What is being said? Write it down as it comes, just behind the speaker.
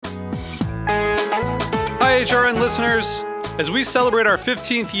HRN listeners. As we celebrate our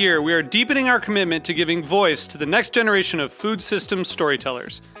 15th year, we are deepening our commitment to giving voice to the next generation of food systems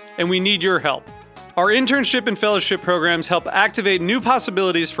storytellers, and we need your help. Our internship and fellowship programs help activate new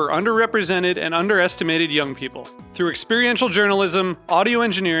possibilities for underrepresented and underestimated young people through experiential journalism, audio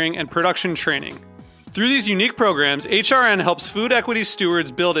engineering, and production training. Through these unique programs, HRN helps food equity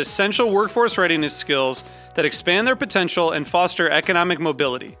stewards build essential workforce readiness skills that expand their potential and foster economic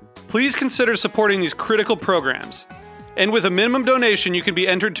mobility. Please consider supporting these critical programs. And with a minimum donation, you can be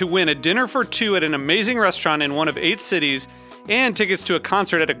entered to win a dinner for two at an amazing restaurant in one of 8 cities and tickets to a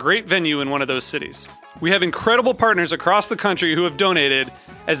concert at a great venue in one of those cities. We have incredible partners across the country who have donated,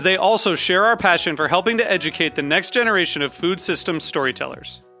 as they also share our passion for helping to educate the next generation of food systems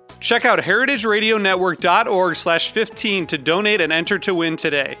storytellers. Check out heritageradionetwork.org/15 to donate and enter to win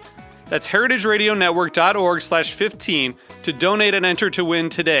today. That's heritageradionetwork.org/15 to donate and enter to win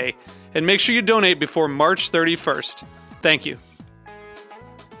today. And make sure you donate before March 31st. Thank you.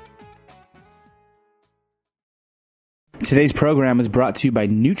 Today's program is brought to you by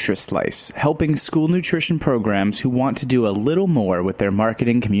NutriSlice, helping school nutrition programs who want to do a little more with their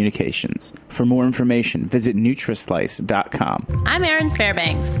marketing communications. For more information, visit NutriSlice.com. I'm Erin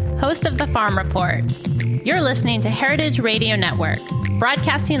Fairbanks, host of The Farm Report. You're listening to Heritage Radio Network,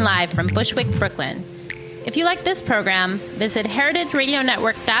 broadcasting live from Bushwick, Brooklyn. If you like this program, visit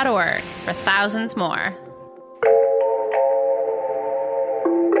heritageradionetwork.org for thousands more.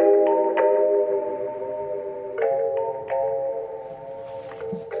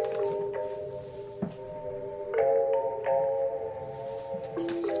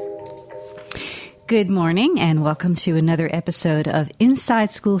 Good morning and welcome to another episode of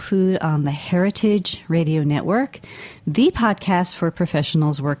Inside School Food on the Heritage Radio Network, the podcast for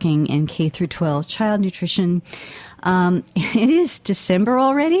professionals working in K-12 child nutrition. It is December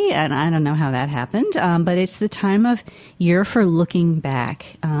already, and I don't know how that happened, but it's the time of year for looking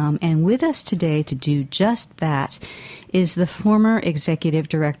back. And with us today to do just that is the former executive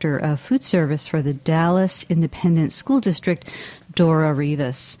director of food service for the Dallas Independent School District, Dora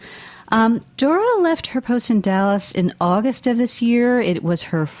Rivas. Dora left her post in Dallas in August of this year. It was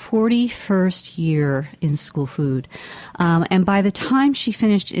her 41st year in school food. And by the time she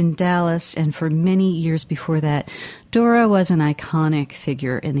finished in Dallas, and for many years before that, Dora was an iconic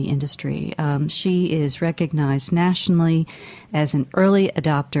figure in the industry. She is recognized nationally as an early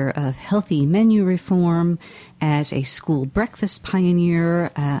adopter of healthy menu reform, as a school breakfast pioneer,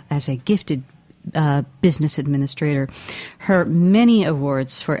 as a gifted business administrator. Her many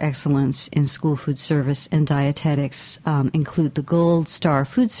awards for excellence in school food service and dietetics include the Gold Star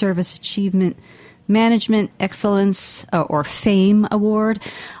Food Service Achievement Management Excellence or FAME Award,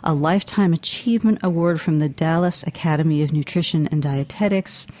 a Lifetime Achievement Award from the Dallas Academy of Nutrition and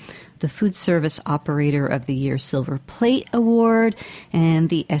Dietetics, the Food Service Operator of the Year Silver Plate Award, and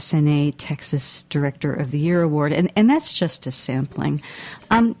the SNA Texas Director of the Year Award. And that's just a sampling.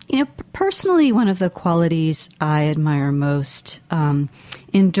 Personally, one of the qualities I admire most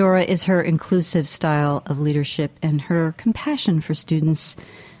in Dora is her inclusive style of leadership and her compassion for students,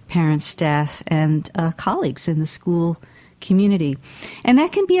 parents, staff, and colleagues in the school community. And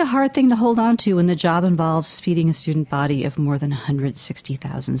that can be a hard thing to hold on to when the job involves feeding a student body of more than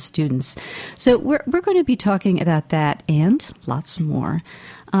 160,000 students. So we're going to be talking about that and lots more.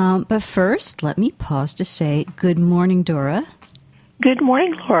 But first, let me pause to say good morning, Dora. Good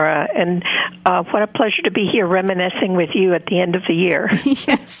morning, Laura, and what a pleasure to be here reminiscing with you at the end of the year.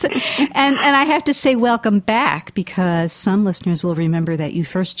 Yes, and I have to say welcome back, because some listeners will remember that you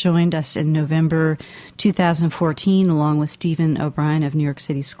first joined us in November 2014 along with Stephen O'Brien of New York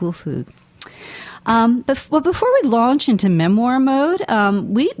City School Food. But before we launch into memoir mode,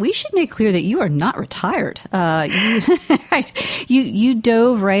 we should make clear that you are not retired. You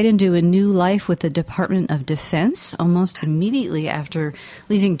dove right into a new life with the Department of Defense almost immediately after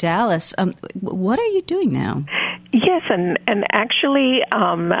leaving Dallas. What are you doing now? Yes, and actually,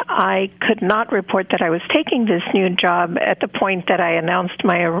 I could not report that I was taking this new job at the point that I announced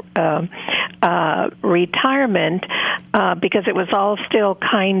my retirement, because it was all still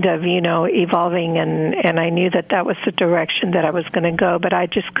kind of, evolving, and I knew that was the direction that I was going to go, but I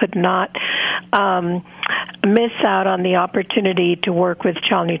just could not miss out on the opportunity to work with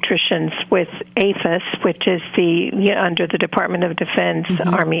child nutrition with APHIS, which is under the Department of Defense,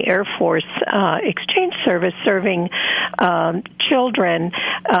 Army Air Force exchange service, serving children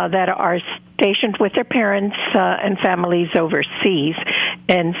that are stationed with their parents and families overseas.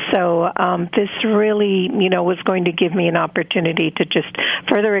 And so this really, was going to give me an opportunity to just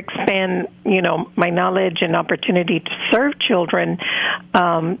further expand, my knowledge and opportunity to serve children,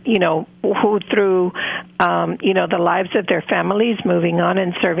 who through, the lives of their families moving on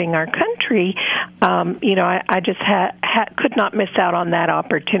and serving our country, I just could not miss out on that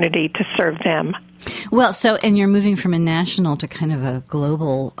opportunity to serve them. Well, and you're moving from a national to kind of a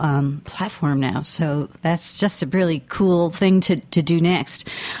global platform now, so that's just a really cool thing to do next.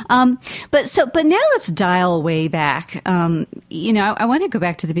 But now let's dial way back. I want to go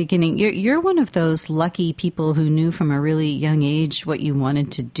back to the beginning. You're one of those lucky people who knew from a really young age what you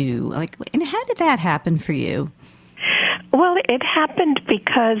wanted to do. And how did that happen for you? Well, it happened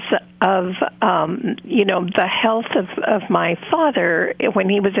because of, the health of my father when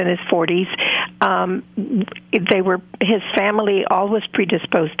he was in his 40s. His family all was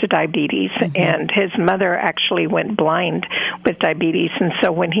predisposed to diabetes, and his mother actually went blind with diabetes. And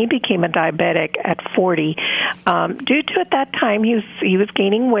so when he became a diabetic at 40, due to at that time he was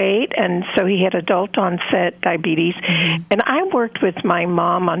gaining weight, and so he had adult onset diabetes. And I worked with my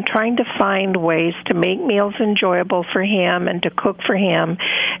mom on trying to find ways to make meals enjoyable for him and to cook for him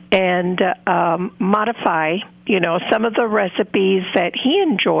and modify, some of the recipes that he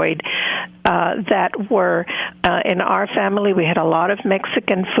enjoyed that were in our family. We had a lot of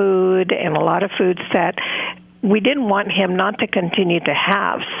Mexican food and a lot of foods that we didn't want him not to continue to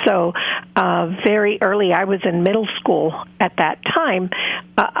have. So very early, I was in middle school at that time,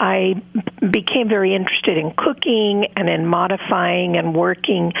 I became very interested in cooking and in modifying and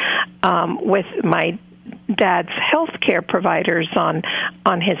working with my dad's health care providers on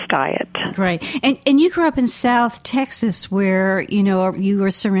his diet. Right. And you grew up in South Texas where, you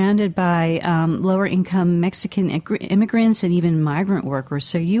were surrounded by lower income Mexican immigrants and even migrant workers.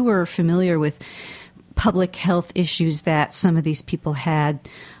 So you were familiar with public health issues that some of these people had,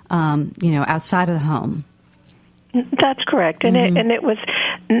 outside of the home. That's correct. And it was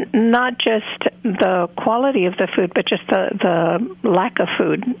not just the quality of the food, but just the lack of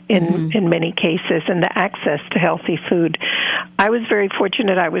food in many cases and the access to healthy food. I was very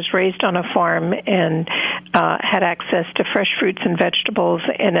fortunate. I was raised on a farm and had access to fresh fruits and vegetables.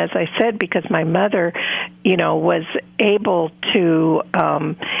 And as I said, because my mother, was able to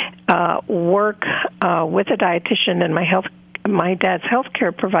work with a dietitian and my dad's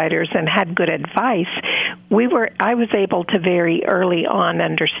healthcare providers and had good advice, I was able to very early on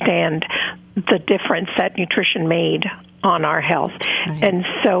understand the difference that nutrition made on our health. Right. And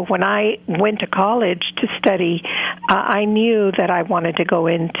so when I went to college to study, I knew that I wanted to go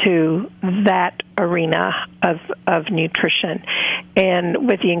into that arena of nutrition. And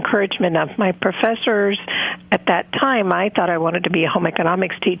with the encouragement of my professors at that time, I thought I wanted to be a home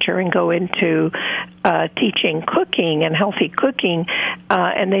economics teacher and go into teaching cooking and healthy cooking.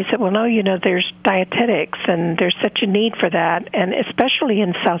 And they said, well, no, there's dietetics, and there's such a need for that, and especially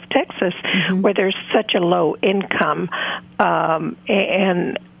in South Texas, where there's such a low income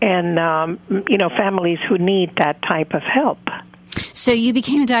and families who need that type of help. So you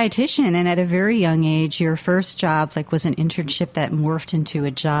became a dietitian, and at a very young age, your first job was an internship that morphed into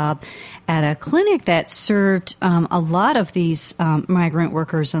a job at a clinic that served a lot of these migrant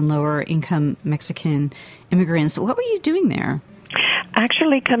workers and lower income Mexican immigrants. What were you doing there?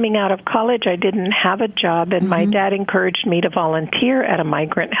 Actually, coming out of college, I didn't have a job, and my dad encouraged me to volunteer at a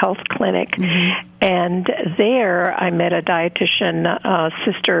migrant health clinic. And there I met a dietitian,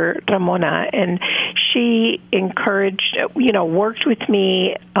 Sister Ramona, and she encouraged, worked with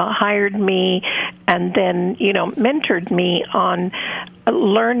me, hired me, and then, mentored me on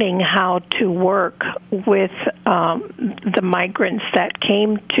learning how to work with the migrants that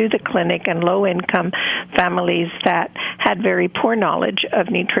came to the clinic and low-income families that had very poor knowledge of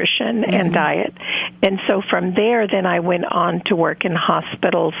nutrition and diet. And so from there, then I went on to work in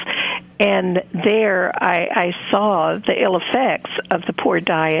hospitals. And there I saw the ill effects of the poor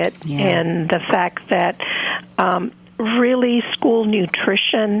diet and the fact that really school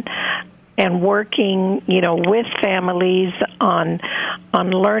nutrition and working, with families on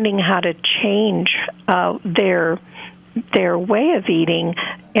learning how to change their way of eating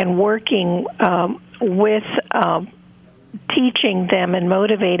and working with teaching them and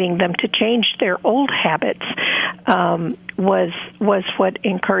motivating them to change their old habits was what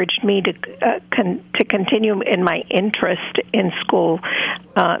encouraged me to continue in my interest in school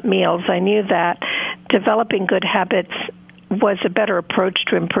meals. I knew that developing good habits was a better approach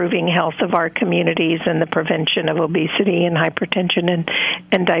to improving health of our communities and the prevention of obesity and hypertension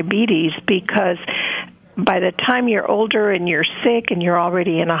and diabetes, because by the time you're older and you're sick and you're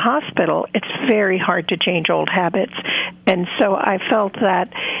already in a hospital, it's very hard to change old habits. And so I felt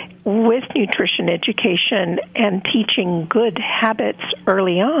that with nutrition education and teaching good habits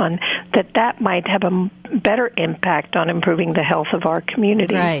early on, that might have a better impact on improving the health of our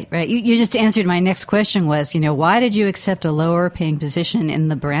community. Right. You just answered my next question was, why did you accept a lower paying position in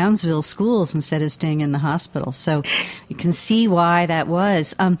the Brownsville schools instead of staying in the hospital? So you can see why that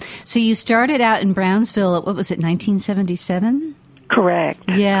was. So you started out in Brownsville, what was it, 1977? Correct.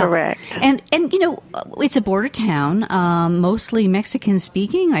 Yeah. Correct. And it's a border town, mostly Mexican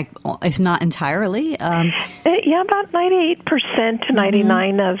speaking, like if not entirely. About 98% to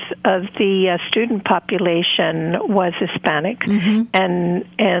 99% of the student population was Hispanic,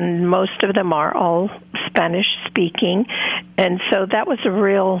 and most of them are all Spanish speaking, and so that was a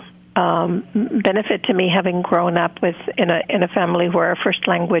real benefit to me, having grown up in a family where our first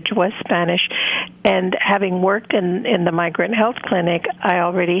language was Spanish, and having worked in the migrant health clinic. I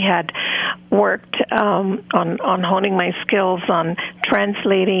already had worked on honing my skills on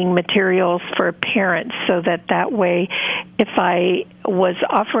translating materials for parents, so that way, if I was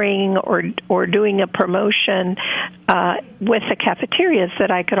offering or doing a promotion with the cafeterias,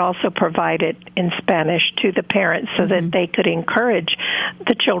 that I could also provide it in Spanish to the parents, so that they could encourage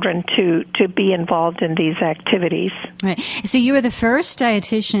the children to be involved in these activities. Right. So you were the first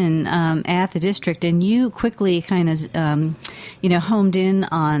dietitian at the district, and you quickly kind of, homed in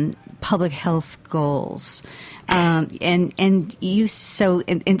on public health goals. And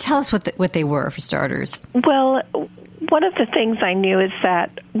tell us what they were, for starters. Well, one of the things I knew is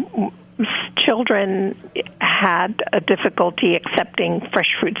that children had a difficulty accepting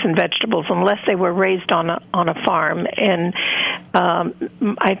fresh fruits and vegetables unless they were raised on a farm. And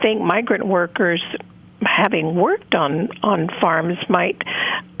I think migrant workers, having worked on farms, might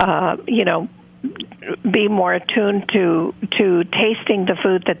be more attuned to tasting the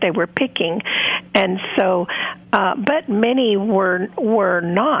food that they were picking. And so, but many were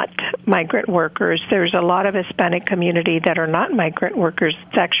not migrant workers. There's a lot of Hispanic community that are not migrant workers.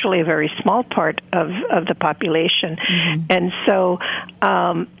 It's actually a very small part of the population. And so,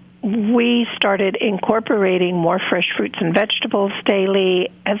 we started incorporating more fresh fruits and vegetables daily,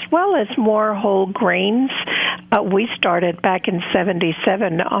 as well as more whole grains. We started back in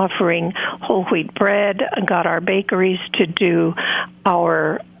 1977 offering whole wheat bread, and got our bakeries to do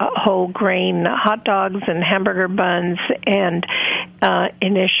our whole grain hot dogs and hamburger buns. And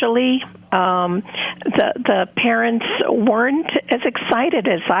initially, the parents weren't as excited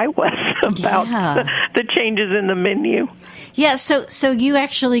as I was about the changes in the menu. Yeah, so you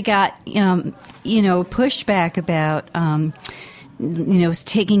actually got pushback about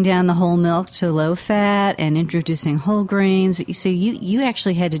taking down the whole milk to low fat and introducing whole grains. So you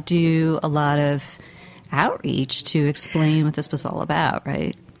actually had to do a lot of outreach to explain what this was all about,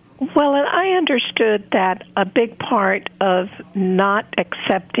 right? Well, and I understood that a big part of not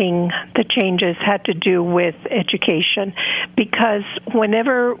accepting the changes had to do with education, because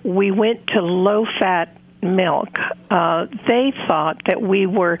whenever we went to low-fat milk, they thought that we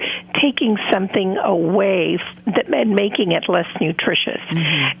were taking something away and making it less nutritious.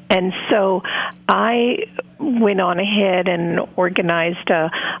 And so I went on ahead and organized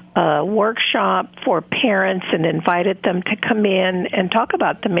a workshop for parents and invited them to come in and talk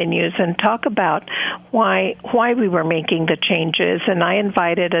about the menus and talk about why we were making the changes. And I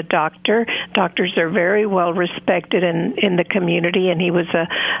invited a doctor. Doctors are very well respected in the community, and he was a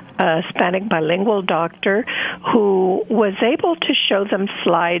Hispanic bilingual doctor who was able to show them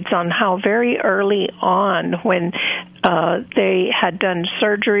slides on how very early on, when they had done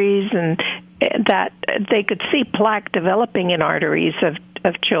surgeries, and that they could see plaque developing in arteries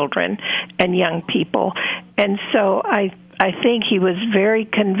of children and young people. And so I think he was very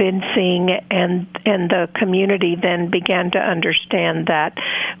convincing, and the community then began to understand that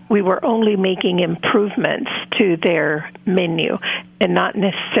we were only making improvements to their menu and not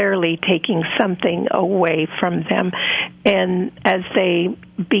necessarily taking something away from them. And as they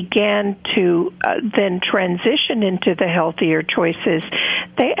began to then transition into the healthier choices,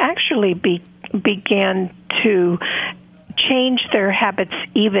 they actually began to change their habits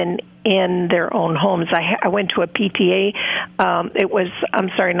even in their own homes. I went to a PTA. It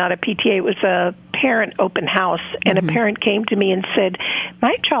was a parent open house, and a parent came to me and said,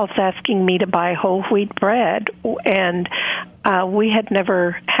 my child's asking me to buy whole wheat bread, and we had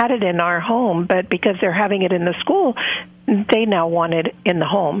never had it in our home, but because they're having it in the school, they now wanted in the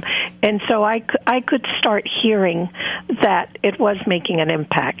home. And so I could start hearing that it was making an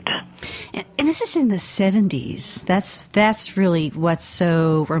impact. And this is in the 70s. That's really what's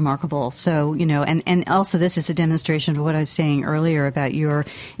so remarkable. So, and also this is a demonstration of what I was saying earlier about your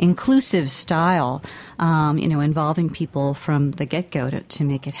inclusive style, involving people from the get-go to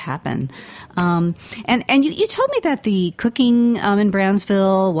make it happen. And you told me that the cooking in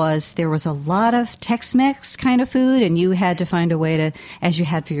Brownsville there was a lot of Tex-Mex kind of food, and you had to find a way to, as you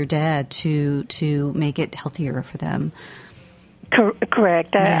had for your dad, to make it healthier for them. Correct.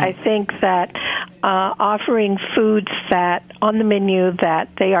 Yeah. I think that offering foods that on the menu that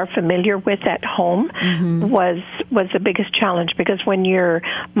they are familiar with at home was the biggest challenge, because when you're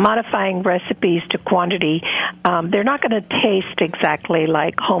modifying recipes to quantity, they're not going to taste exactly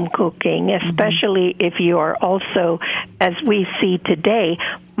like home cooking, especially if you are also, as we see today,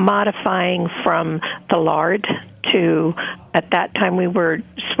 modifying from the lard to, at that time we were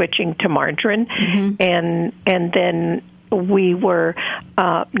switching to margarine, and then we were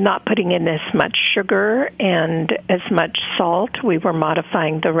not putting in as much sugar and as much salt. We were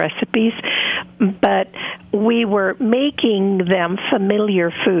modifying the recipes, but we were making them familiar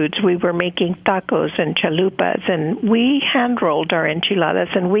foods. We were making tacos and chalupas, and we hand-rolled our enchiladas,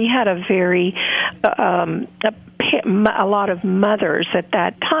 and we had a lot of mothers at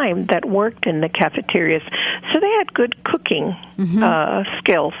that time that worked in the cafeterias, so they had good cooking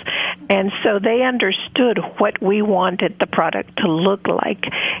skills, and so they understood what we wanted the product to look like,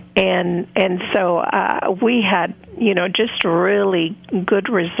 and so we had just really good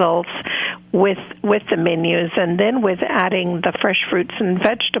results with the menus, and then with adding the fresh fruits and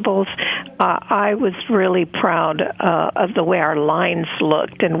vegetables, I was really proud of the way our lines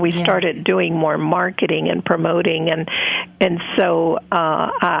looked, and we started doing more marketing and promoting, and so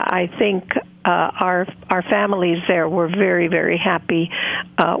I think our families there were very, very happy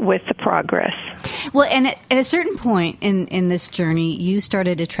with the progress. Well, and at a certain point in this journey, you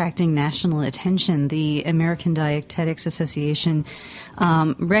started attracting national attention. The American Dietetics Association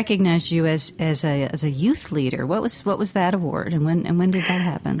recognized you as a youth leader. What was that award, and when did that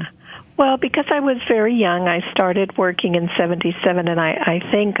happen? Well, because I was very young, I started working in 1977, and I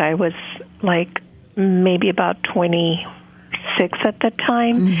think I was like maybe about 26 at the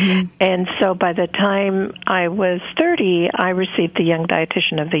time. And so by the time I was 30, I received the Young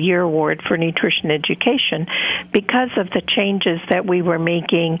Dietitian of the Year Award for Nutrition Education because of the changes that we were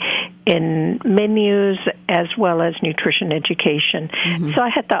making in menus as well as nutrition education. So I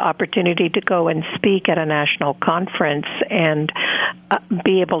had the opportunity to go and speak at a national conference and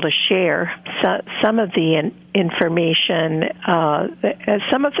be able to share some of the information,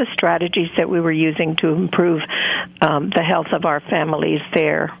 some of the strategies that we were using to improve the health of our families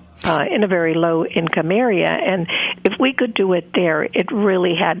there in a very low-income area. And if we could do it there, it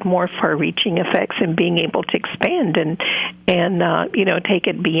really had more far-reaching effects in being able to expand and take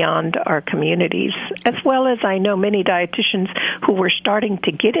it beyond our communities. As well as I know many dietitians who were starting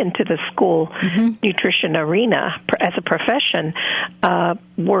to get into the school nutrition arena as a profession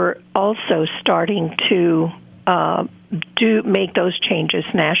were also starting to make those changes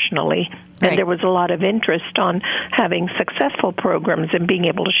nationally. And Right. there was a lot of interest on having successful programs and being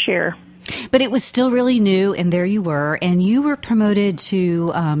able to share. But it was still really new, and there you were, and you were promoted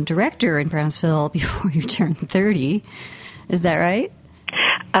to director in Brownsville before you turned 30. Is that right?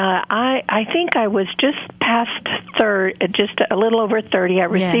 I think I was just past just a little over 30. I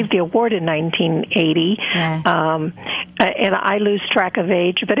received the award in 1980, and I lose track of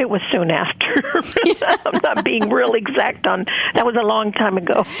age, but it was soon after. I'm not being real exact on. That was a long time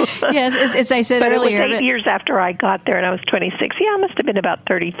ago. Yes, as I said but earlier. It was 8 years after I got there, and I was 26. Yeah, I must have been about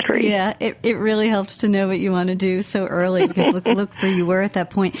 33. Yeah, it really helps to know what you want to do so early, because look where you were at that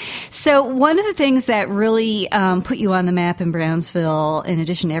point. So one of the things that really put you on the map in Brownsville, in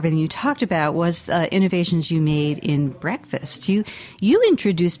addition to everything you talked about, was innovations you made in breakfast. You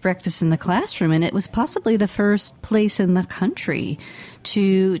introduced breakfast in the classroom, and it was possibly the first place in the country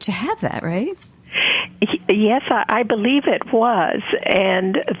to have that, right? Yes, I believe it was.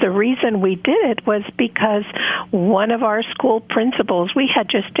 And the reason we did it was because one of our school principals, we had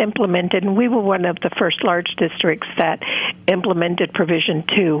just implemented, and we were one of the first large districts that implemented Provision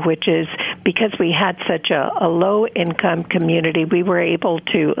 2, which is because we had such a low-income community, we were able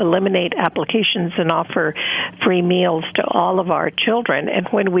to eliminate applications and offer free meals to all of our children. And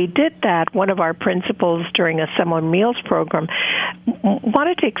when we did that, one of our principals during a summer meals program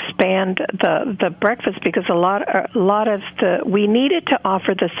wanted to expand the breakfast, because a lot of we needed to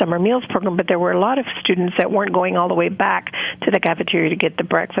offer the summer meals program, but there were a lot of students that weren't going all the way back to the cafeteria to get the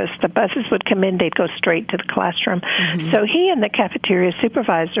breakfast. The buses would come in, they'd go straight to the classroom. Mm-hmm. So he and the cafeteria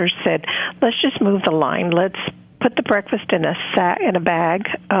supervisor said, let's just move the line. Let's put the breakfast in a bag,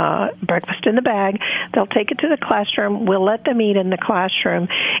 breakfast in the bag. They'll take it to the classroom. We'll let them eat in the classroom.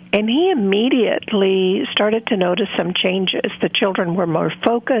 And he immediately started to notice some changes. The children were more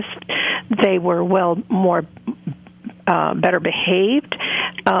focused. They were better behaved.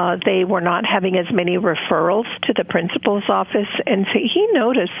 They were not having as many referrals to the principal's office, and so he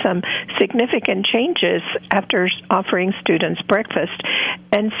noticed some significant changes after offering students breakfast.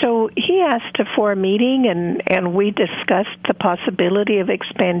 And so he asked for a meeting, and we discussed the possibility of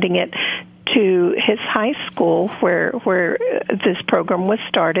expanding it to his high school where this program was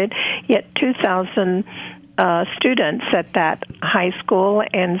started. Yet 2,000 students at that high school,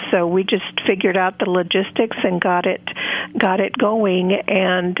 and so we just figured out the logistics and got it going,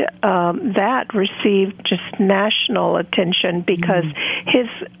 and that received just national attention because his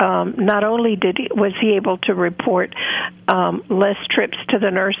not only was he able to report less trips to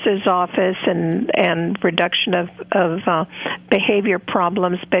the nurse's office and reduction of behavior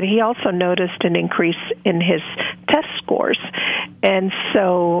problems, but he also noticed an increase in his test scores. And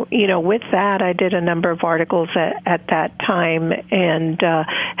so, with that, I did a number of articles at that time, and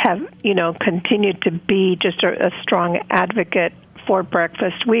have continued to be just a strong advocate for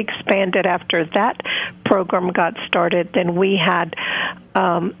breakfast. We expanded after that program got started. Then we had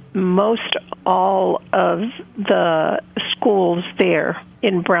most all of the schools there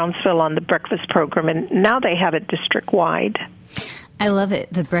in Brownsville on the breakfast program, and now they have it district-wide. I love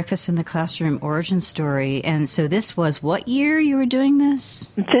it, the Breakfast in the Classroom origin story. And so this was what year you were doing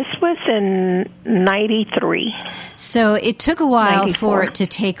this? This was in 93. So it took a while 94. for it to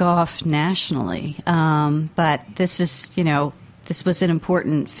take off nationally. But this is, this was an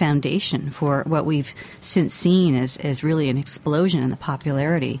important foundation for what we've since seen as really an explosion in the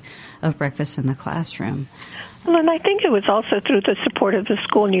popularity of Breakfast in the Classroom. Well, and I think it was also through the support of the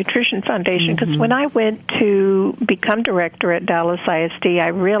School Nutrition Foundation, because when I went to become director at Dallas ISD, I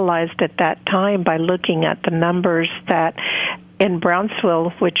realized at that time, by looking at the numbers, that in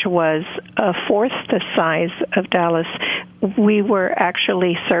Brownsville, which was a fourth the size of Dallas, we were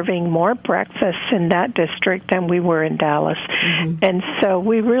actually serving more breakfasts in that district than we were in Dallas. And so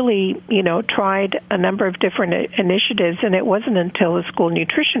we really, tried a number of different initiatives, and it wasn't until the School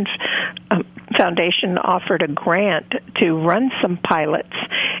Nutrition Foundation offered a grant to run some pilots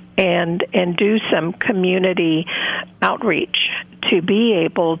and do some community outreach to be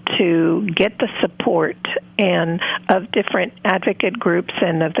able to get the support and of different advocate groups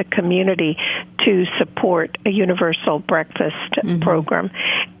and of the community to support a universal breakfast program.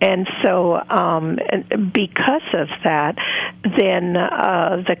 And so because of that, then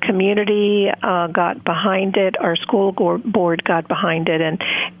the community got behind it, our school board got behind it,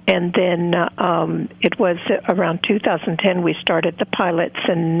 and then it was around 2010 we started the pilots,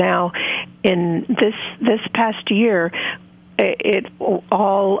 and now in this past year,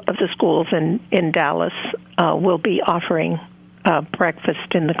 all of the schools in Dallas will be offering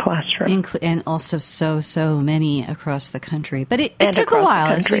breakfast in the classroom. And also so many across the country. But it took a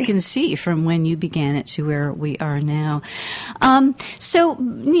while, as we can see, from when you began it to where we are now. So,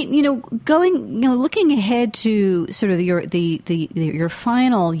 looking ahead to sort of your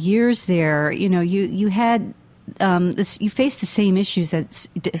final years there, you had you faced the same issues that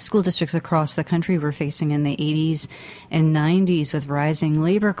school districts across the country were facing in the 80s and 90s with rising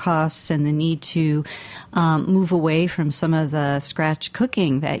labor costs and the need to move away from some of the scratch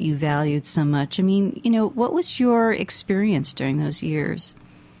cooking that you valued so much. I mean, what was your experience during those years?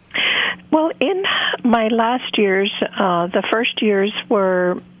 Well, in my last years, the first years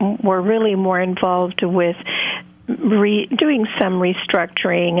were really more involved with doing some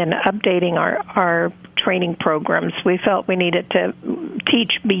restructuring and updating our training programs. We felt we needed to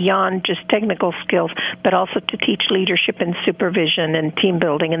teach beyond just technical skills, but also to teach leadership and supervision and team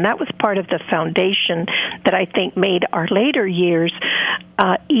building. And that was part of the foundation that I think made our later years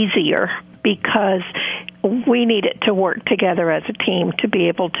easier, because we needed to work together as a team to be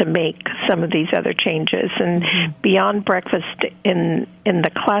able to make some of these other changes. And beyond breakfast in the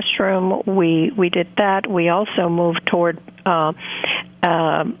classroom, we did that. We also moved toward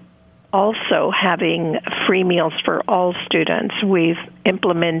also having free meals for all students. We've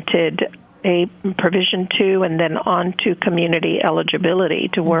implemented a provision 2 and then on to community eligibility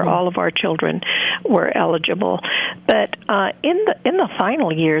to where all of our children were eligible. But in the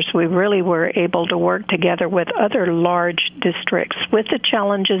final years, we really were able to work together with other large districts with the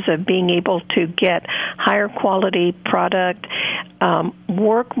challenges of being able to get higher quality product,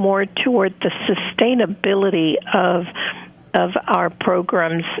 work more toward the sustainability of our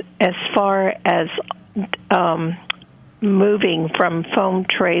programs as far as moving from foam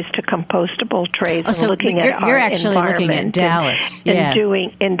trays to compostable trays and looking at our environment. Looking at Dallas.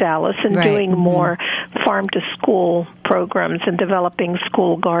 And doing more farm to school programs and developing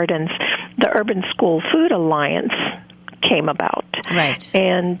school gardens. The Urban School Food Alliance came about. Right.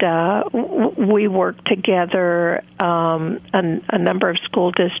 And we worked together, a number of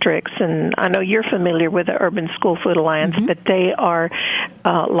school districts, and I know you're familiar with the Urban School Food Alliance, but they are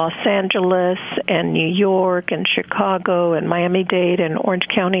Los Angeles and New York and Chicago and Miami-Dade and Orange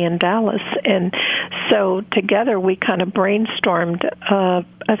County and Dallas. And so together we kind of brainstormed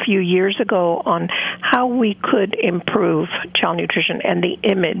a few years ago on how we could improve child nutrition and the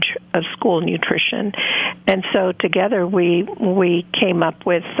image of school nutrition. And so together we came up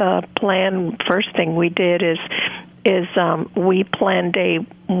with a plan. First thing we did is we planned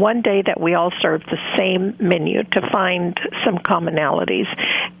one day that we all served the same menu to find some commonalities.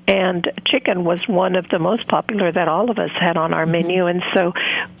 And chicken was one of the most popular that all of us had on our menu. And so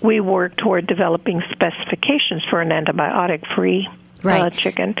we worked toward developing specifications for an antibiotic-free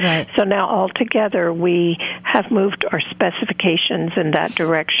chicken. Right. So now altogether we have moved our specifications in that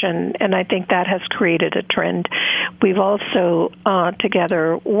direction, and I think that has created a trend. We've also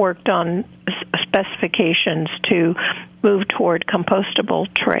together worked on specifications to move toward compostable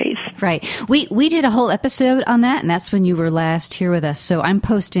trays. Right. We did a whole episode on that, and that's when you were last here with us. So I'm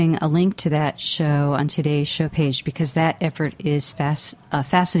posting a link to that show on today's show page because that effort is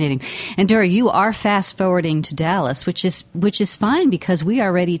fascinating. And Dora, you are fast forwarding to Dallas, which is fine because we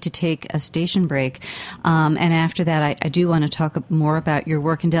are ready to take a station break. And after that, I do want to talk more about your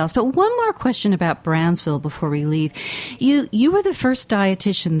work in Dallas. But one more question about Brownsville before we leave. You were the first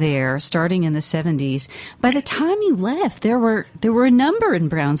dietitian there, starting in the 70s. By the time you left, there were a number in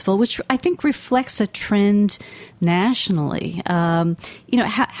Brownsville, which I think reflects a trend nationally.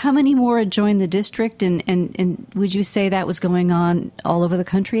 How many more joined the district, and would you say that was going on all over the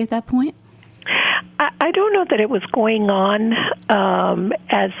country at that point? I don't know that it was going on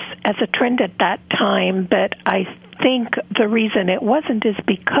as a trend at that time, but I think the reason it wasn't is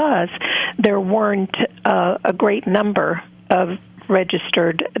because there weren't a great number of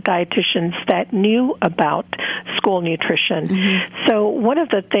registered dietitians that knew about school nutrition. Mm-hmm. So one of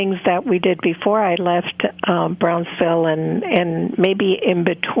the things that we did before I left Brownsville and maybe in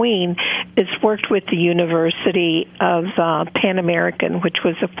between is worked with the University of Pan American, which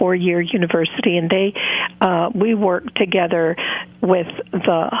was a 4-year university, and we worked together with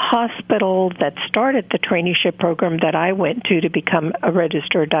the hospital that started the traineeship program that I went to become a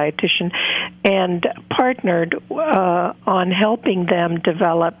registered dietitian, and partnered on helping them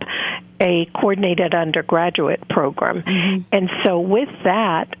develop a coordinated undergraduate program. Mm-hmm. And so with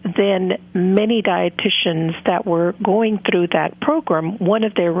that, then many dietitians that were going through that program, one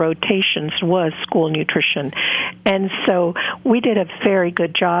of their rotations was school nutrition. And so we did a very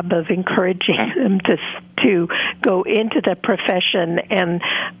good job of encouraging them to go into the profession. And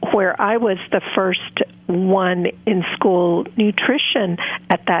where I was the first one in school nutrition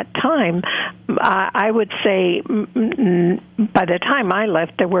at that time, I would say by the time I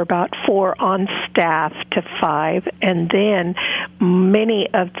left, there were about 4 on staff to 5, and then many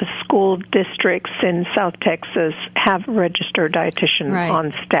of the school districts in South Texas have registered dietitians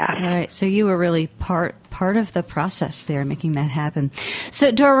on staff. Right. So you were really part of the process there, making that happen.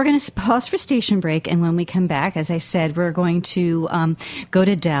 So, Dora, we're going to pause for station break, and when we come back, as I said, we're going to go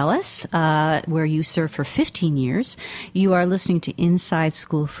to Dallas, where you served for 15 years. You are listening to Inside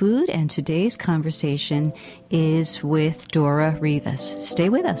School Food, and today's conversation is with Dora Rivas. Stay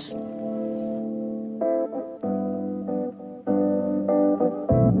with us.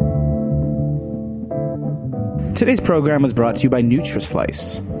 Today's program was brought to you by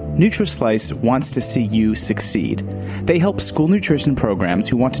NutriSlice. NutriSlice wants to see you succeed. They help school nutrition programs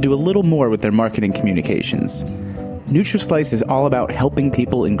who want to do a little more with their marketing communications. NutriSlice is all about helping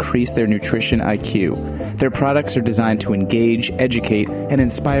people increase their nutrition IQ. Their products are designed to engage, educate, and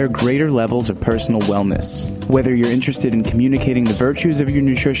inspire greater levels of personal wellness. Whether you're interested in communicating the virtues of your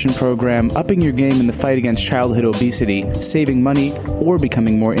nutrition program, upping your game in the fight against childhood obesity, saving money, or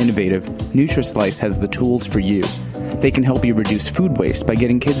becoming more innovative, NutriSlice has the tools for you. They can help you reduce food waste by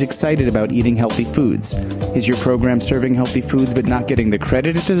getting kids excited about eating healthy foods. Is your program serving healthy foods but not getting the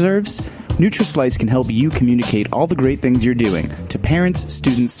credit it deserves? Nutrislice can help you communicate all the great things you're doing to parents,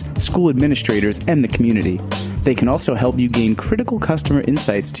 students, school administrators, and the community. They can also help you gain critical customer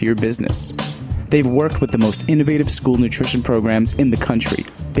insights to your business. They've worked with the most innovative school nutrition programs in the country,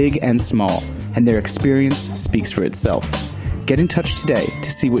 big and small, and their experience speaks for itself. Get in touch today to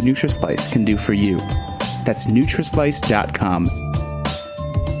see what Nutrislice can do for you. That's Nutrislice.com.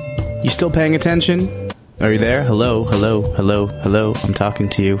 You still paying attention? Are you there? Hello, hello, hello, hello. I'm talking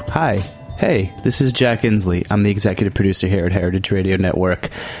to you. Hi. Hey, this is Jack Inslee. I'm the executive producer here at Heritage Radio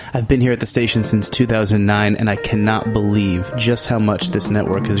Network. I've been here at the station since 2009, and I cannot believe just how much this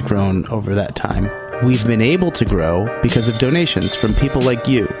network has grown over that time. We've been able to grow because of donations from people like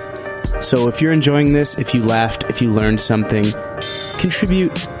you. So if you're enjoying this, if you laughed, if you learned something,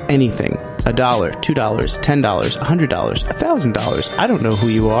 contribute anything. $1, $2, $10, $100, $1,000. I don't know who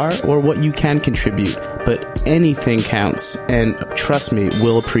you are or what you can contribute, but anything counts. And trust me,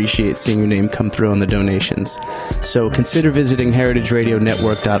 we'll appreciate seeing your name come through on the donations. So consider visiting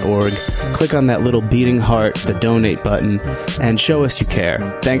heritageradionetwork.org. Click on that little beating heart, the donate button, and show us you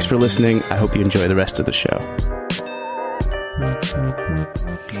care. Thanks for listening. I hope you enjoy the rest of the show.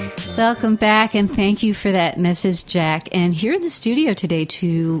 Welcome back, and thank you for that message, Jack. And here in the studio today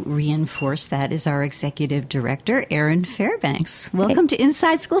to reinforce that is our executive director, Erin Fairbanks. Welcome to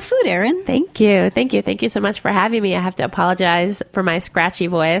Inside School Food, Erin. Thank you. Thank you. Thank you so much for having me. I have to apologize for my scratchy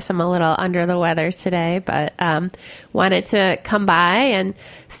voice. I'm a little under the weather today, but wanted to come by and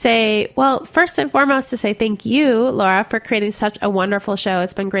say, well, first and foremost, to say thank you, Laura, for creating such a wonderful show.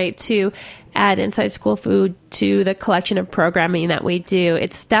 It's been great to add Inside School Food to the collection of programming that we do.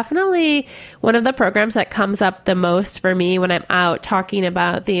 It's definitely one of the programs that comes up the most for me when I'm out talking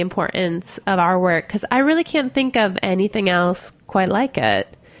about the importance of our work, because I really can't think of anything else quite like it.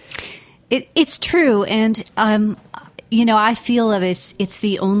 It's true. And, I feel that it's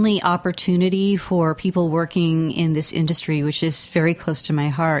the only opportunity for people working in this industry, which is very close to my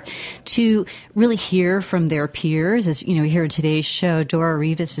heart, to really hear from their peers. As you know, here in today's show, Dora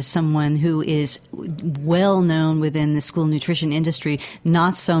Rivas is someone who is well known within the school nutrition industry,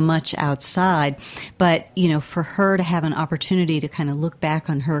 not so much outside, but for her to have an opportunity to kind of look back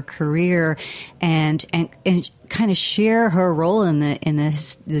on her career and kind of share her role in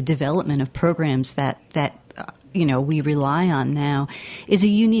the development of programs that we rely on now is a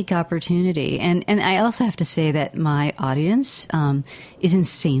unique opportunity. And I also have to say that my audience is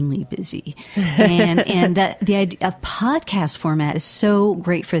insanely busy. And that the idea of podcast format is so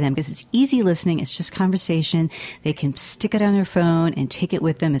great for them because it's easy listening. It's just conversation. They can stick it on their phone and take it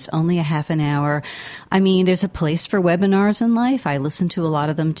with them. It's only a half an hour. I mean, there's a place for webinars in life. I listen to a lot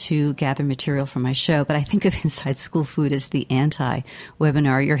of them to gather material for my show, but I think of Inside School Food as the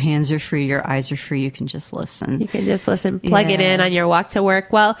anti-webinar. Your hands are free. Your eyes are free. You can just listen. You can just listen, plug it in on your walk to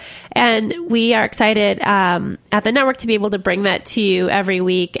work. Well, and we are excited at the network to be able to bring that to you every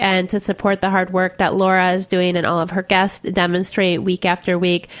week and to support the hard work that Laura is doing and all of her guests demonstrate week after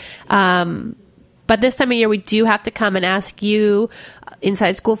week. But this time of year, we do have to come and ask you,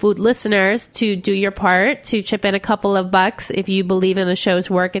 Inside School Food listeners, to do your part, to chip in a couple of bucks if you believe in the show's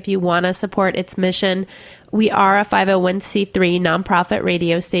work, if you want to support its mission. We are a 501c3 nonprofit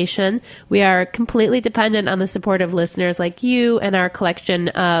radio station. We are completely dependent on the support of listeners like you and our collection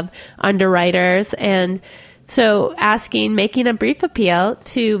of underwriters. And so making a brief appeal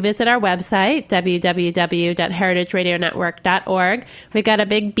to visit our website, www.heritageradionetwork.org. We've got a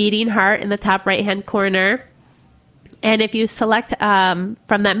big beating heart in the top right-hand corner. And if you select from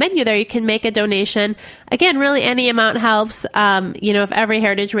that menu there, you can make a donation. Again, really any amount helps. If every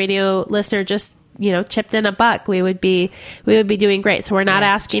Heritage Radio listener just chipped in $1, we would be doing great. So we're not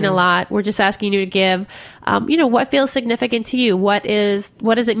asking a lot. We're just asking you to give, what feels significant to you. What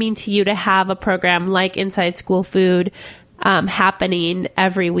does it mean to you to have a program like Inside School Food happening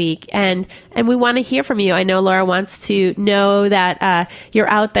every week? And we want to hear from you. I know Laura wants to know that you're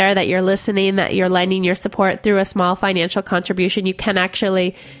out there, that you're listening, that you're lending your support through a small financial contribution. You can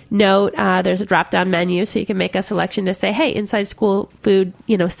actually note there's a drop-down menu, so you can make a selection to say, hey, Inside School Food,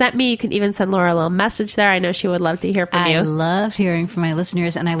 sent me. You can even send Laura a little message there. I know she would love to hear from you. I love hearing from my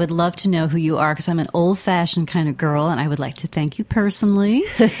listeners, and I would love to know who you are, because I'm an old-fashioned kind of girl, and I would like to thank you personally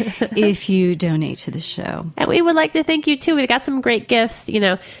if you donate to the show. And we would like to thank you, too. We've got some great gifts,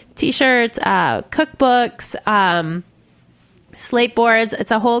 T-shirts, cookbooks, slate boards.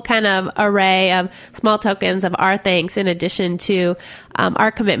 It's a whole kind of array of small tokens of our thanks, in addition to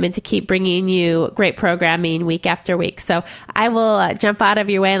our commitment to keep bringing you great programming week after week. So I will jump out of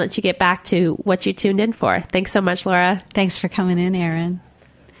your way and let you get back to what you tuned in for. Thanks so much, Laura. Thanks for coming in, Erin.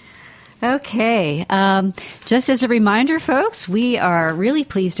 Okay. Just as a reminder, folks, we are really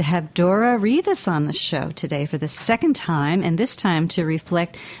pleased to have Dora Rivas on the show today for the second time, and this time to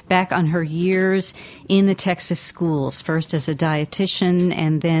reflect back on her years in the Texas schools, first as a dietitian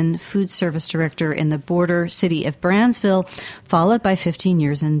and then food service director in the border city of Brownsville, followed by 15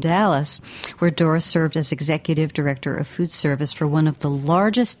 years in Dallas, where Dora served as executive director of food service for one of the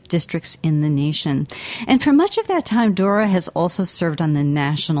largest districts in the nation. And for much of that time, Dora has also served on the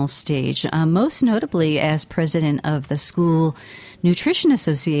national stage, most notably as president of the School Nutrition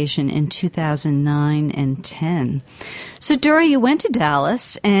Association in 2009 and 10. So, Dora, you went to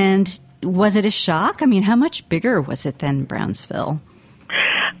Dallas, and was it a shock? I mean, how much bigger was it than Brownsville?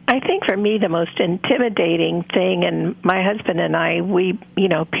 I think for me the most intimidating thing, and my husband and I, we,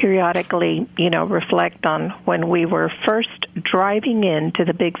 periodically, reflect on when we were first driving into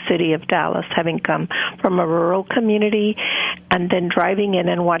the big city of Dallas, having come from a rural community, and then driving in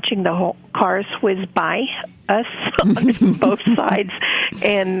and watching the whole cars whiz by us on both sides,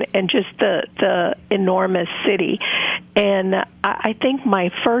 and just the enormous city. And I think my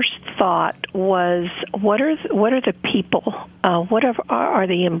first thought was, what are the people? What are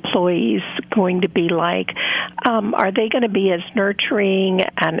the employees going to be like? Are they going to be as nurturing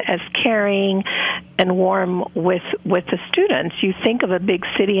and as caring and warm with the students? You think of a big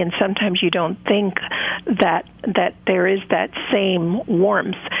city, and sometimes you don't think that there is that same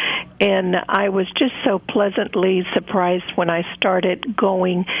warmth. And I was just so pleasantly surprised when I started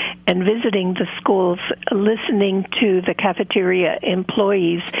going and visiting the schools, listening to the cafeteria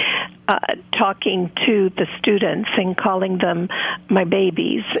employees, talking to the students and calling them my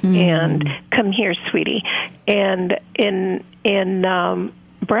babies and come here, sweetie. And in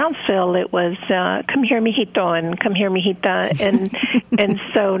Brownsville, it was come here, mijito, and come here, mijita, and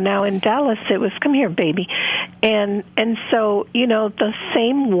so now in Dallas, it was come here, baby, and so the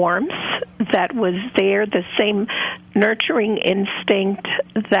same warmth that was there, the same nurturing instinct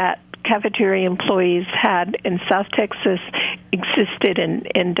that cafeteria employees had in South Texas existed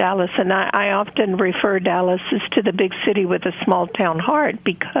in Dallas. And I often refer Dallas as to the big city with a small town heart,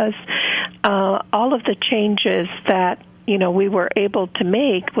 because all of the changes that we were able to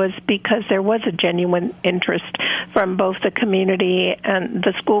make was because there was a genuine interest from both the community and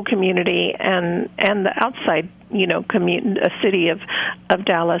the school community and the outside, city of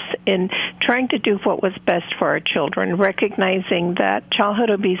Dallas in trying to do what was best for our children, recognizing that childhood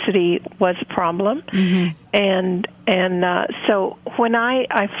obesity was a problem. Mm-hmm. And so when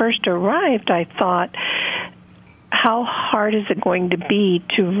I first arrived, I thought, how hard is it going to be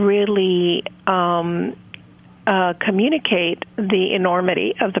to really communicate the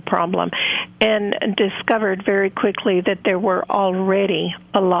enormity of the problem, and discovered very quickly that there were already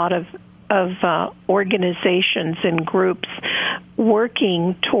a lot of organizations and groups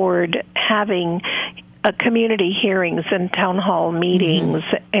working toward having community hearings and town hall meetings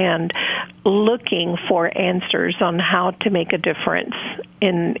and looking for answers on how to make a difference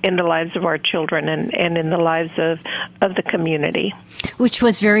in the lives of our children and in the lives of the community. Which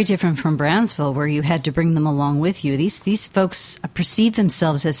was very different from Brownsville, where you had to bring them along with you. These folks perceive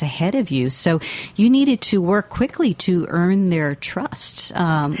themselves as ahead of you, so you needed to work quickly to earn their trust.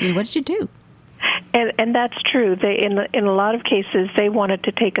 What did you do? And that's true. They, in a lot of cases, they wanted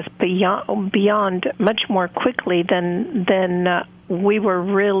to take us beyond much more quickly than we were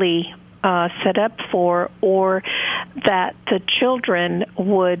really set up for, or that the children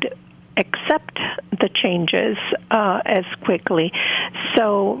would accept the changes as quickly.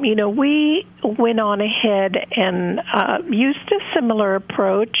 So, we went on ahead and used a similar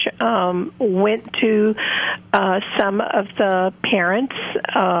approach, went to some of the parents'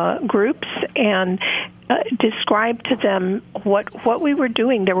 groups and described to them what we were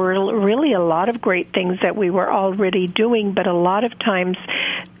doing. There were really a lot of great things that we were already doing, but a lot of times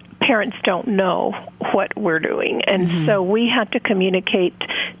parents don't know what we're doing. And so we had to communicate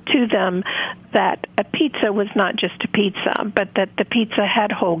to them that a pizza was not just a pizza, but that the pizza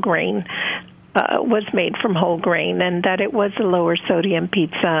had whole grain, was made from whole grain, and that it was a lower sodium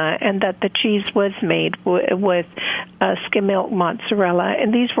pizza, and that the cheese was made with skim milk mozzarella.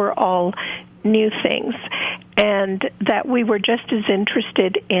 And these were all new things, and that we were just as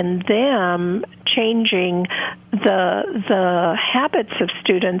interested in them changing the habits of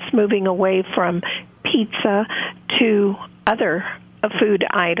students, moving away from pizza to other food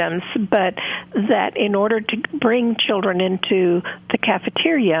items, but that in order to bring children into the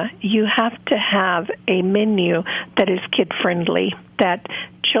cafeteria, you have to have a menu that is kid-friendly, that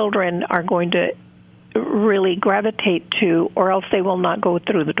children are going to really gravitate to, or else they will not go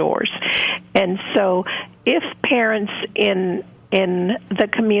through the doors. And so if parents in in the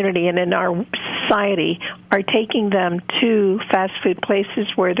community and in our society are taking them to fast food places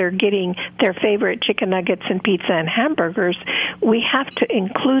where they're getting their favorite chicken nuggets and pizza and hamburgers, we have to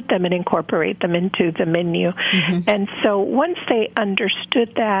include them and incorporate them into the menu. Mm-hmm. And so once they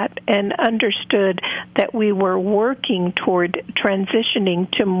understood that and understood that we were working toward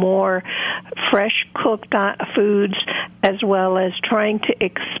transitioning to more fresh cooked foods, as well as trying to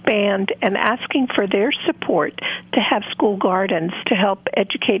expand and asking for their support to have school gardens to help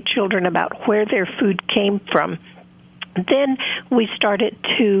educate children about where their food came from, then we started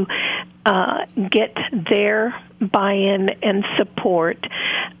to get their buy-in and support,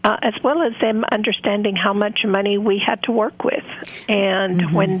 as well as them understanding how much money we had to work with.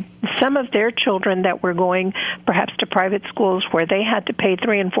 And when some of their children that were going perhaps to private schools where they had to pay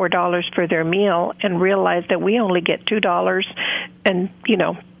 $3 and $4 for their meal and realized that we only get $2 and,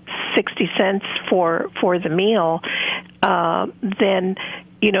 60 cents for the meal, then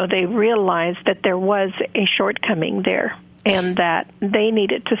they realized that there was a shortcoming there and that they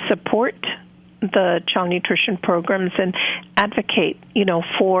needed to support the child nutrition programs and advocate,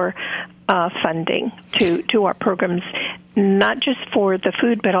 for funding to our programs, not just for the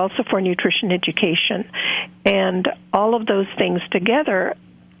food, but also for nutrition education. And all of those things together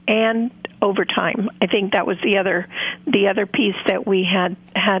and over time, I think that was the other piece that we had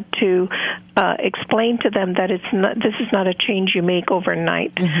to explain to them, that this is not a change you make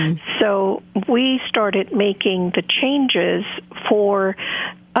overnight. Mm-hmm. So we started making the changes for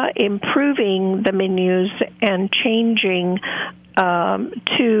improving the menus and changing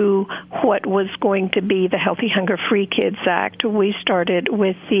to what was going to be the Healthy Hunger Free Kids Act. We started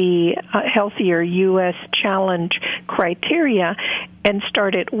with the Healthier U.S. Challenge criteria and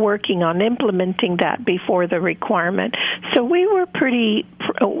started working on implementing that before the requirement. So we were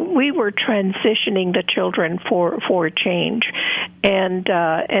transitioning the children for change. And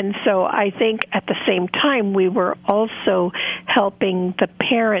so I think at the same time we were also helping the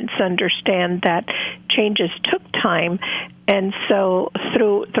parents understand that changes took time. And so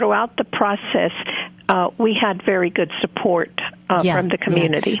throughout the process, we had very good support from the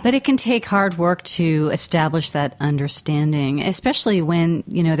community. Yeah. But it can take hard work to establish that understanding, especially when,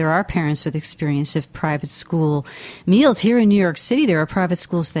 there are parents with experience of private school meals. Here in New York City, there are private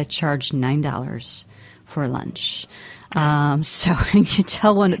schools that charge $9 for lunch. So you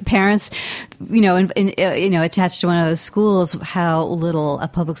tell parents, attached to one of those schools, how little a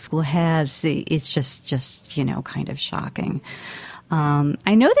public school has. It's just kind of shocking.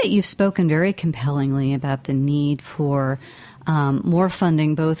 I know that you've spoken very compellingly about the need for more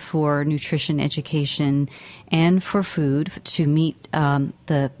funding, both for nutrition education and for food, to meet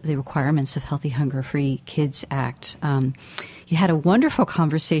the requirements of Healthy Hunger Free Kids Act. You had a wonderful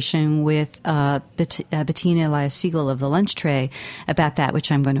conversation with Bettina Elias-Siegel of The Lunch Tray about that,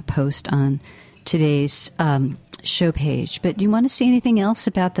 which I'm going to post on today's show page. But do you want to say anything else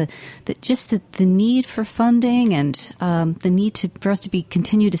about the need for funding and the need for us to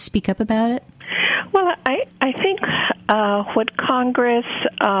continue to speak up about it? Well, I think what Congress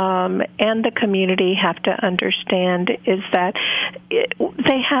and the community have to understand is that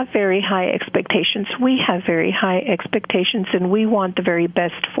they have very high expectations. We have very high expectations, and we want the very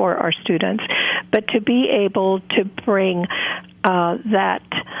best for our students. But to be able to bring that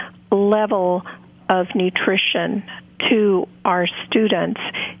level of nutrition to our students,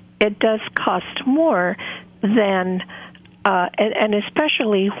 it does cost more than and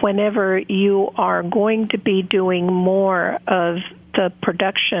especially whenever you are going to be doing more of the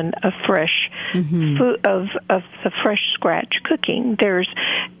production of fresh food, of the fresh scratch cooking.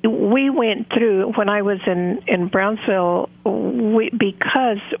 We went through, when I was in Brownsville,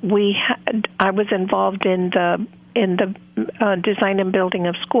 I was involved in the design and building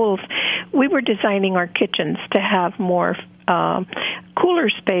of schools. We were designing our kitchens to have more cooler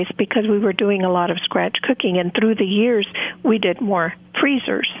space because we were doing a lot of scratch cooking, and through the years we did more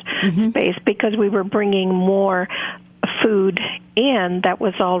freezers space because we were bringing more food in that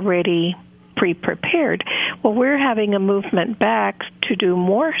was already pre-prepared. Well, we're having a movement back to do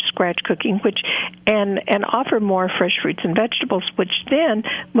more scratch cooking, and offer more fresh fruits and vegetables, which then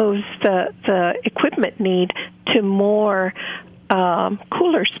moves the equipment need to more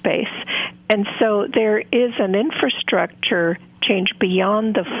cooler space. And so there is an infrastructure change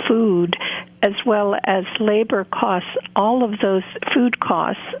beyond the food, as well as labor costs. All of those food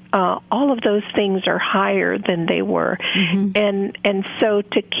costs, all of those things are higher than they were. And so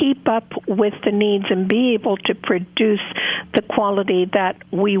to keep up with the needs and be able to produce the quality that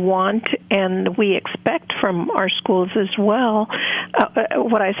we want and we expect from our schools as well,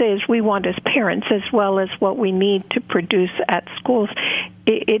 what I say is we want as parents, as well as what we need to produce at schools,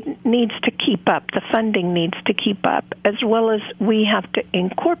 it needs to keep up. The funding needs to keep up, as well as we have to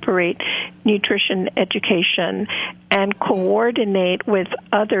incorporate nutrition education and coordinate with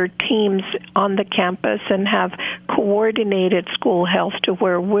other teams on the campus and have coordinated school health to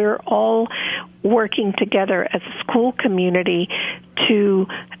where we're all working together as a school community to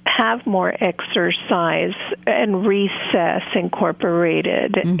have more exercise and recess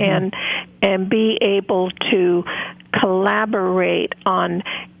incorporated, and be able to collaborate on,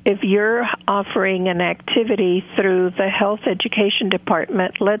 if you're offering an activity through the health education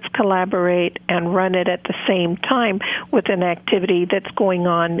department, let's collaborate and run it at the same time with an activity that's going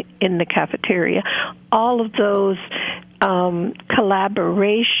on in the cafeteria. All of those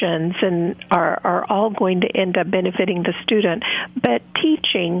collaborations are all going to end up benefiting the student. But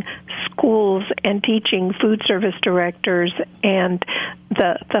teaching schools and teaching food service directors and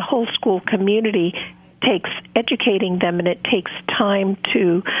the whole school community takes educating them, and it takes time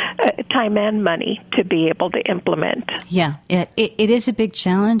and money to be able to implement. Yeah, it is a big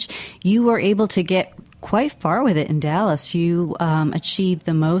challenge. You were able to get quite far with it in Dallas. You achieved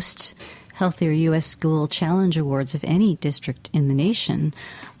the most Healthier U.S. School Challenge Awards of any district in the nation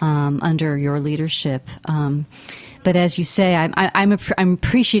under your leadership. But as you say, I'm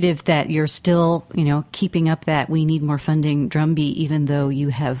appreciative that you're still, keeping up that we need more funding drumbeat, even though you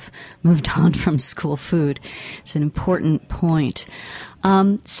have moved on from school food. It's an important point.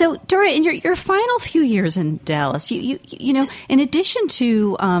 So, Dora, in your final few years in Dallas, you in addition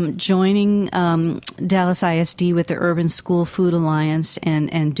to joining Dallas ISD with the Urban School Food Alliance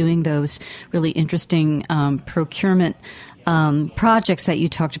and doing those really interesting procurement projects that you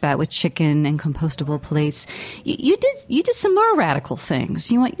talked about with chicken and compostable plates, you did some more radical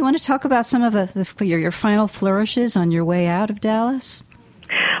things. You want to talk about some of your final flourishes on your way out of Dallas?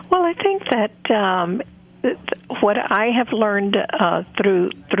 Well, I think that what I have learned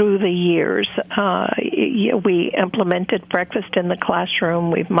through the years, we implemented breakfast in the classroom.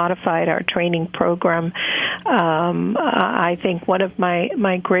 We've modified our training program. I think one of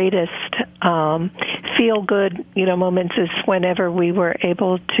my greatest feel-good moments is whenever we were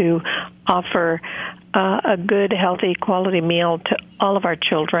able to offer a good, healthy, quality meal to all of our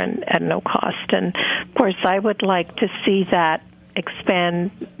children at no cost. And, of course, I would like to see that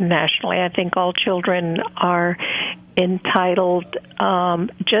expand nationally. I think all children are entitled,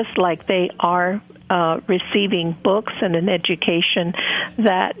 just like they are receiving books and an education,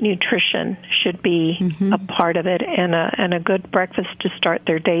 that nutrition should be a part of it, and a good breakfast to start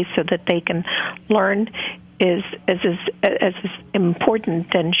their day so that they can learn is as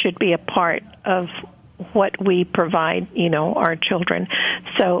important and should be a part of what we provide, our children.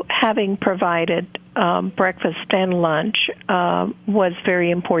 So having provided breakfast and lunch was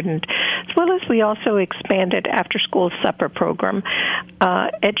very important, as well as we also expanded after-school supper program.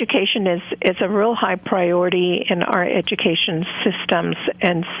 Education is a real high priority in our education systems,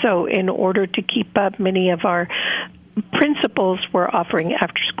 and so in order to keep up, many of our principals were offering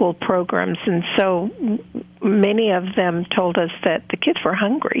after-school programs, and so many of them told us that the kids were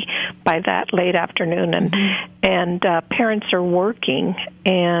hungry by that late afternoon, and parents are working,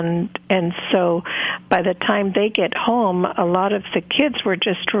 and so by the time they get home, a lot of the kids were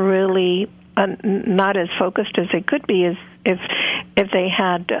just really not as focused as they could be as if they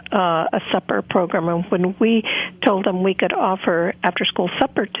had a supper program. And when we told them we could offer after-school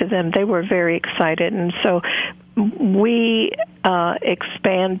supper to them, they were very excited, and so we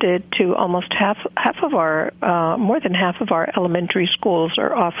expanded to almost more than half of our elementary schools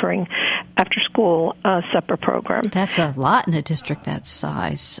are offering after-school supper program. That's a lot in a district that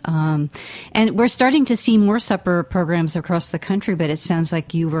size. And we're starting to see more supper programs across the country, but it sounds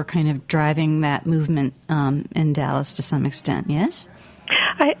like you were kind of driving that movement in Dallas to some extent, yes?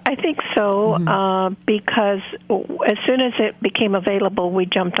 I think so, because as soon as it became available, we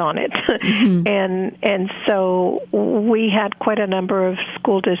jumped on it. And so we had quite a number of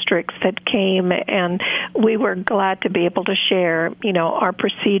school districts that came, and we were glad to be able to share, our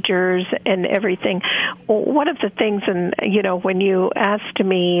procedures and everything. One of the things, and, when you asked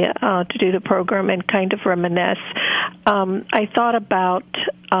me to do the program and kind of reminisce, I thought about,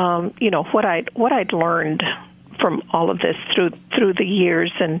 what I'd learned from all of this through the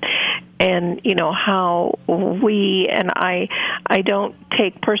years, and how we, and I don't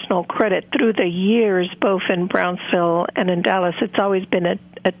take personal credit, through the years, both in Brownsville and in Dallas, it's always been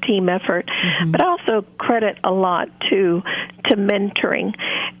a team effort, but I also credit a lot to mentoring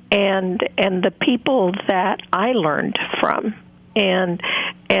and the people that I learned from. And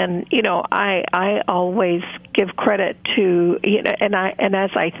I always give credit to, and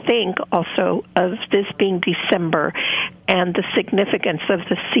as I think also of this being December and the significance of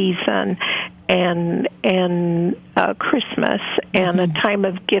the season and Christmas and a time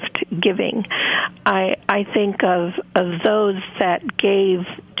of gift giving, I think of those that gave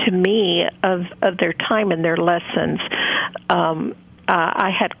to me of their time and their lessons. I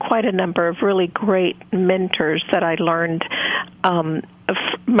had quite a number of really great mentors that I learned.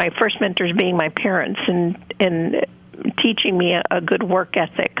 My first mentors being my parents, and teaching me a good work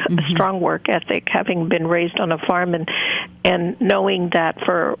ethic, a strong work ethic, having been raised on a farm and knowing that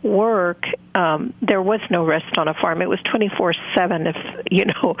for work there was no rest on a farm. It was 24/7.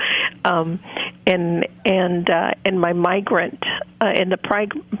 In my migrant in the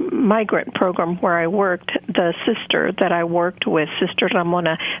migrant program where I worked, the sister that I worked with, Sister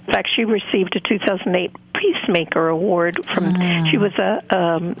Ramona, in fact, she received a 2008 Peacemaker Award from. She was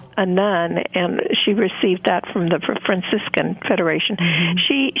a nun, and she received that from the Franciscan Federation.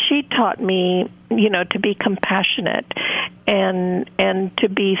 She taught me, to be compassionate and to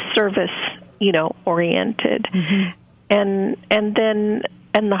be service, oriented. And then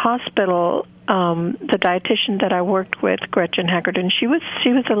in the hospital, the dietitian that I worked with, Gretchen Haggerton, she was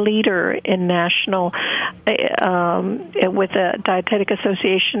a leader in national with the Dietetic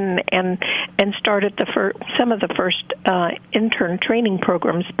Association and started some of the first intern training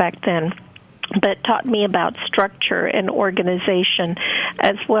programs back then that taught me about structure and organization,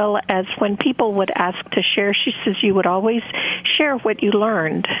 as well as when people would ask to share, she says you would always share what you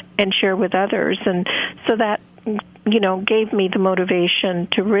learned and share with others. And so that gave me the motivation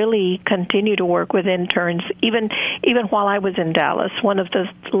to really continue to work with interns, even while I was in Dallas. One of the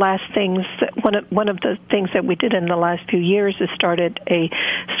things that we did in the last few years is started a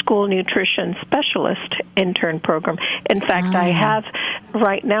school nutrition specialist intern program. In fact, I have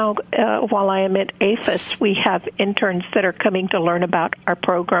right now, while I am at APHIS, we have interns that are coming to learn about our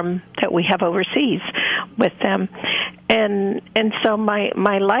program that we have overseas with them. And so my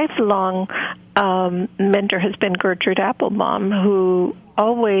lifelong mentor has been Gertrude Applebaum, who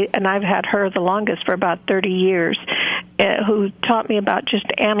always, and I've had her the longest for about 30 years, who taught me about just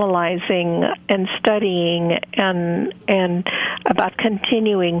analyzing and studying and about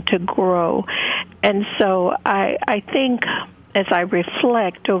continuing to grow. And so I think as I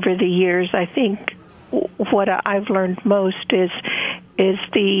reflect over the years, I think what I've learned most is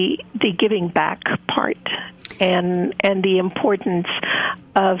the giving back part. And the importance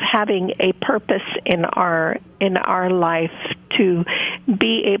of having a purpose in our life to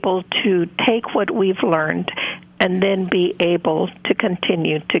be able to take what we've learned and then be able to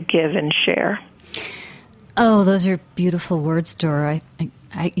continue to give and share. Oh, those are beautiful words, Dora.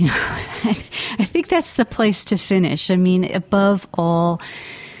 I think that's the place to finish. I mean, above all,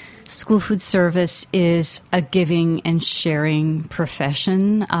 school food service is a giving and sharing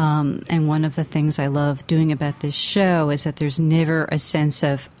profession. And one of the things I love doing about this show is that there's never a sense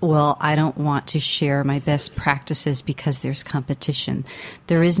of, well, I don't want to share my best practices because there's competition.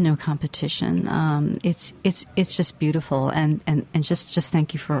 There is no competition. It's just beautiful. And just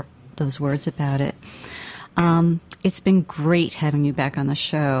thank you for those words about it. It's been great having you back on the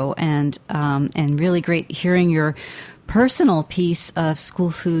show, and really great hearing your personal piece of school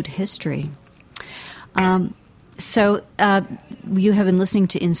food history. So you have been listening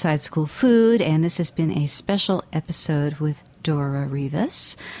to Inside School Food, and this has been a special episode with Dora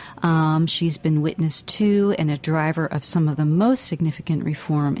Rivas. She's been witness to and a driver of some of the most significant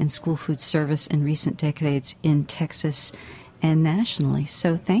reform in school food service in recent decades in Texas and nationally.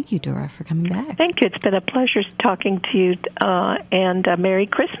 So thank you, Dora, for coming back. Thank you. It's been a pleasure talking to you, and Merry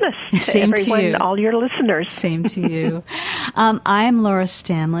Christmas to everyone, to you. All your listeners. Same to you. I'm Laura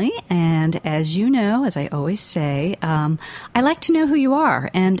Stanley, and as you know, as I always say, I like to know who you are,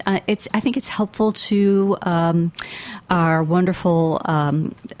 and I think it's helpful to our wonderful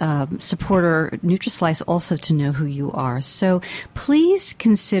supporter, NutriSlice, also to know who you are. So please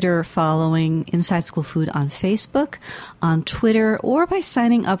consider following Inside School Food on Facebook, on Twitter, or by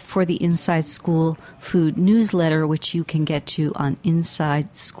signing up for the Inside School Food newsletter, which you can get to on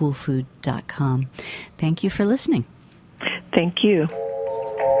InsideSchoolFood.com. Thank you for listening. Thank you.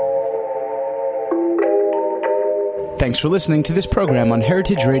 Thanks for listening to this program on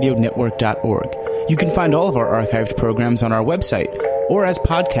heritageradionetwork.org. You can find all of our archived programs on our website or as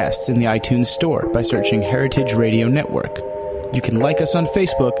podcasts in the iTunes Store by searching Heritage Radio Network. You can like us on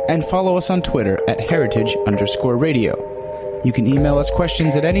Facebook and follow us on Twitter at @heritage_radio. You can email us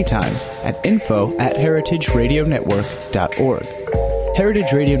questions at any time at info@heritageradionetwork.org.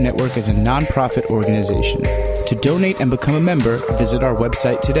 Heritage Radio Network is a nonprofit organization. To donate and become a member, visit our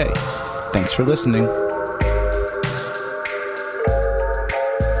website today. Thanks for listening.